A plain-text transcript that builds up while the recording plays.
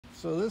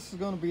So this is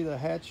going to be the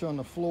hatch on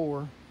the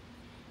floor,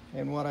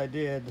 and what I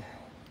did,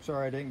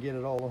 sorry I didn't get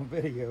it all on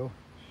video,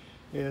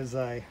 is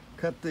I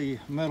cut the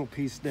metal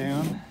piece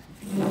down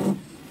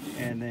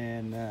and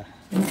then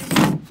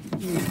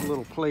used a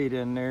little plate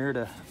in there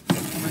to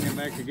bring it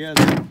back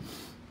together.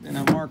 Then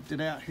I marked it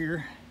out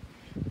here.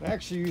 I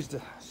actually used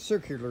a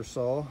circular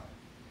saw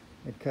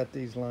and cut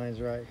these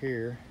lines right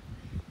here,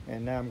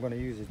 and now I'm going to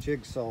use a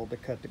jigsaw to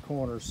cut the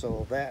corners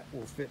so that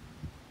will fit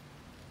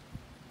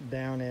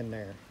down in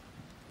there,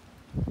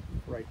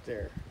 right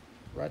there.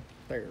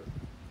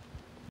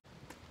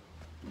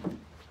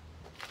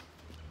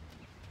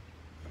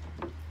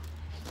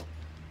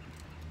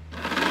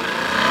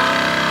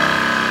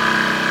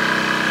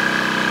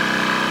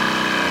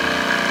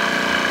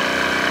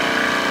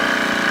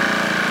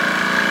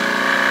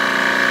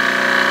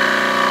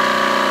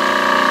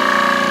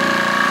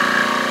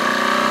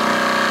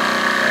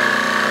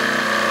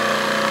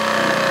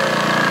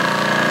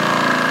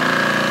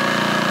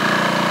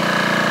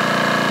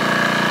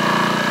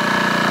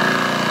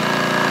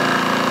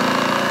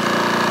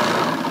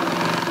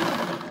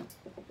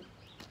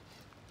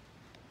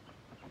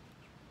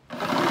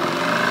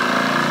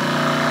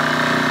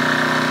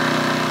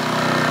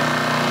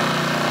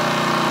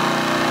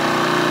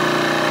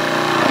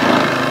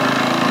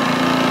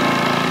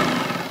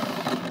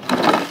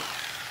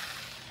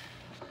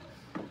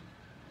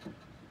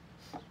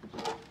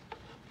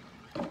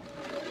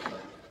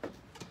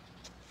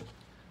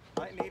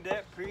 Might need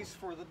that piece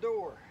for the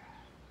door.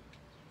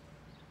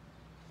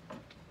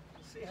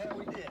 Let's see how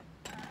we did.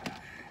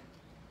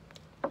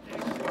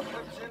 It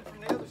comes in from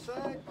the other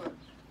side, but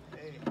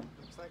hey,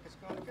 looks like it's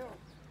going to go.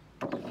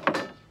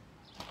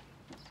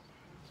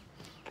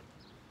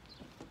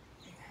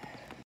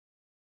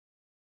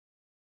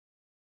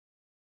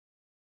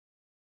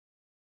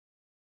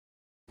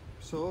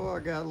 So I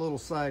got a little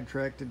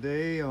sidetracked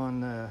today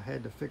on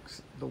had to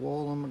fix the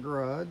wall in my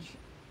garage.